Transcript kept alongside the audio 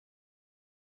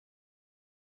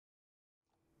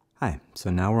Hi, so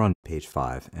now we're on page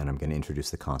 5, and I'm going to introduce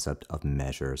the concept of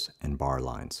measures and bar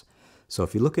lines. So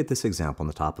if you look at this example on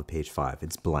the top of page 5,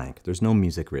 it's blank. There's no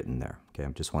music written there. Okay, I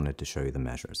just wanted to show you the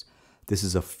measures. This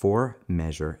is a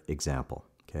 4-measure example.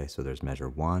 Okay, so there's measure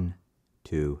 1,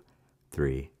 2,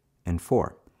 3, and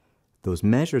 4. Those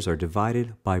measures are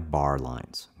divided by bar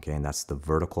lines. Okay, and that's the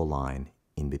vertical line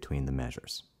in between the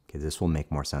measures. Okay, this will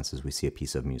make more sense as we see a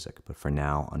piece of music, but for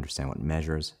now, understand what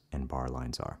measures and bar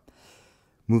lines are.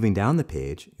 Moving down the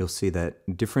page, you'll see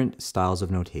that different styles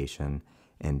of notation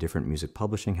and different music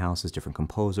publishing houses, different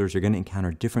composers, you're going to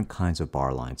encounter different kinds of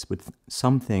bar lines, but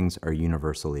some things are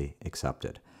universally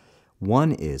accepted.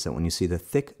 One is that when you see the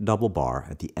thick double bar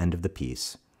at the end of the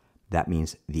piece, that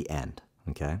means the end.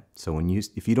 Okay? So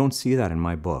if you don't see that in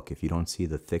my book, if you don't see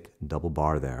the thick double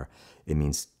bar there, it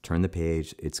means turn the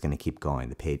page, it's going to keep going.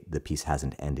 The piece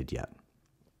hasn't ended yet.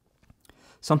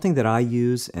 Something that I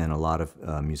use and a lot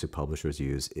of music publishers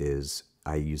use is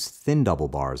I use thin double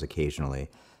bars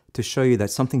occasionally to show you that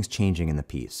something's changing in the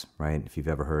piece, right? If you've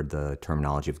ever heard the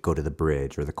terminology of go to the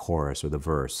bridge or the chorus or the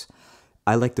verse,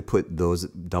 I like to put those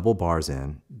double bars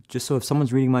in just so if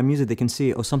someone's reading my music, they can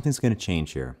see, oh, something's going to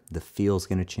change here. The feel's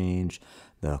going to change,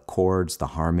 the chords, the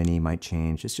harmony might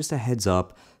change. It's just a heads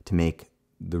up to make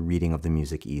the reading of the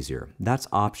music easier. That's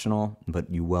optional, but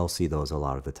you will see those a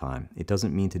lot of the time. It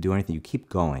doesn't mean to do anything. You keep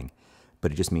going,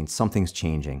 but it just means something's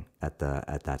changing at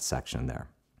that section there.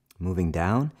 Moving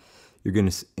down, you're going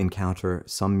to encounter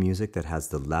some music that has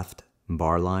the left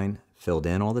bar line filled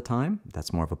in all the time.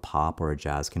 That's more of a pop or a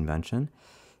jazz convention.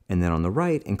 And then on the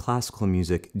right, in classical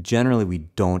music, generally we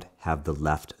don't have the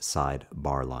left side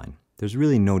bar line. There's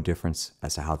really no difference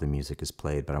as to how the music is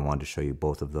played, but I wanted to show you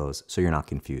both of those so you're not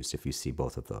confused if you see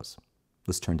both of those.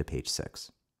 Let's turn to page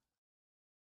 6.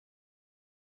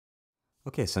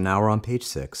 Okay, so now we're on page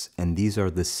 6, and these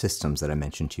are the systems that I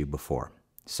mentioned to you before.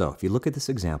 So if you look at this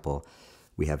example,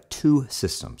 we have 2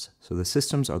 systems. So the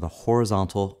systems are the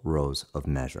horizontal rows of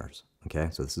measures. Okay,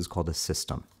 so this is called a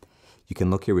system. You can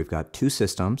look here, we've got 2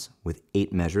 systems with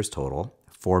 8 measures total,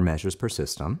 4 measures per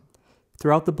system.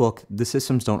 Throughout the book, the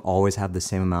systems don't always have the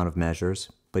same amount of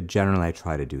measures, but generally I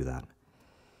try to do that.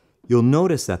 You'll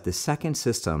notice that the second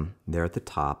system there at the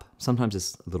top, sometimes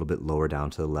it's a little bit lower down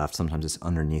to the left, sometimes it's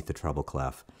underneath the treble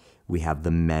clef. We have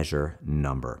the measure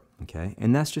number, okay?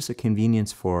 And that's just a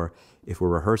convenience for if we're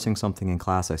rehearsing something in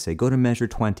class, I say, go to measure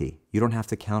 20. You don't have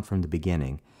to count from the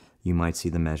beginning. You might see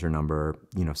the measure number,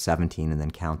 17 and then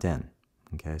count in,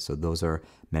 okay? So those are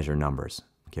measure numbers.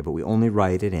 Okay, but we only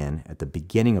write it in at the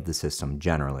beginning of the system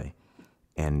generally,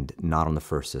 and not on the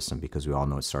first system because we all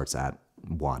know it starts at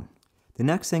 1. The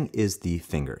next thing is the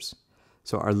fingers.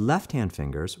 So our left-hand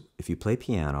fingers, if you play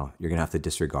piano, you're going to have to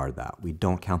disregard that. We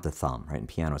don't count the thumb, right? In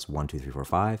piano, it's 1, 2, 3, 4,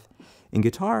 5. In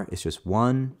guitar, it's just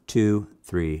 1, 2,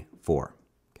 3, 4.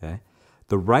 Okay.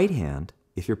 The right hand,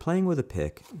 if you're playing with a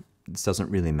pick, this doesn't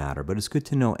really matter, but it's good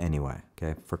to know anyway.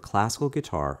 Okay. For classical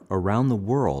guitar around the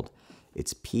world,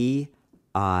 it's P,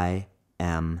 I,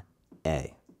 M,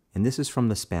 A. And this is from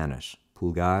the Spanish,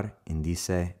 pulgar,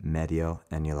 índice, medio,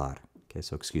 anular. Okay,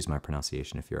 so excuse my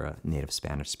pronunciation if you're a native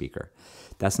Spanish speaker.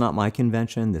 That's not my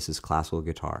convention. This is classical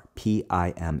guitar, P,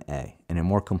 I, M, A. And in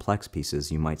more complex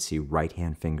pieces, you might see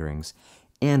right-hand fingerings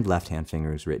and left-hand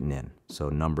fingerings written in. So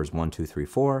numbers 1, 2, 3,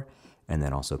 4, and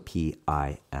then also P,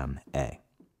 I, M, A.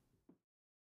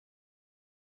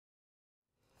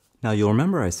 Now, you'll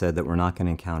remember I said that we're not going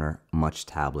to encounter much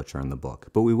tablature in the book,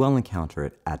 but we will encounter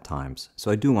it at times.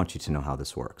 So I do want you to know how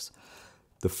this works.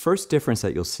 The first difference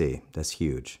that you'll see that's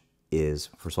huge is,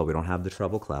 first of all, we don't have the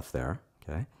treble clef there,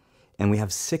 okay? And we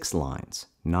have 6 lines,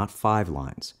 not 5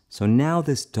 lines. So now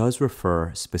this does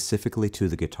refer specifically to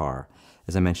the guitar.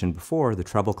 As I mentioned before, the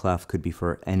treble clef could be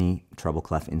for any treble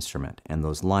clef instrument, and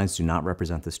those lines do not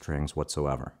represent the strings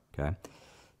whatsoever, okay?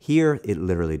 Here, it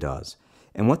literally does.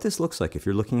 And what this looks like, if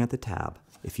you're looking at the tab,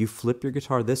 if you flip your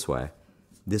guitar this way,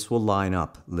 this will line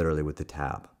up literally with the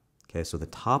tab. Okay, so the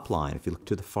top line, if you look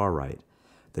to the far right,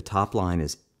 the top line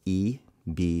is E,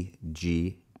 B,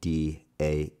 G, D,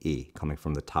 A, E, coming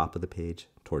from the top of the page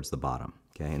towards the bottom.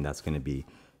 Okay, and that's going to be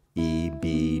E,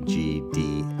 B, G,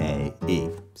 D, A, E.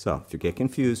 So if you get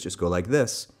confused, just go like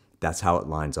this. That's how it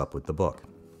lines up with the book.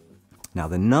 Now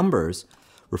the numbers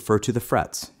refer to the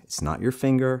frets. It's not your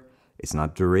finger. It's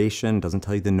not duration, doesn't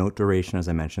tell you the note duration as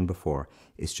I mentioned before.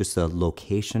 It's just the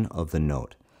location of the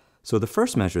note. So the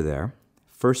first measure there,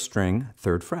 first string,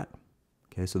 3rd fret.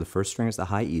 Okay, so the first string is the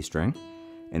high E string,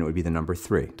 and it would be the number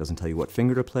 3. Doesn't tell you what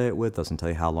finger to play it with, doesn't tell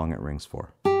you how long it rings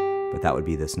for. But that would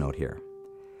be this note here.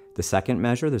 The second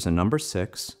measure, there's a number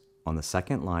 6 on the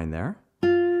second line there.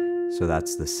 So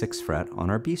that's the 6th fret on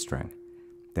our B string.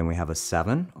 Then we have a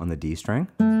 7 on the D string,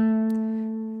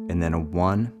 and then a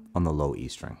 1 on the low E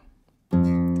string.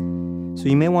 So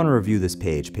you may want to review this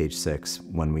page, page 6,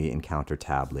 when we encounter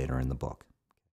tab later in the book.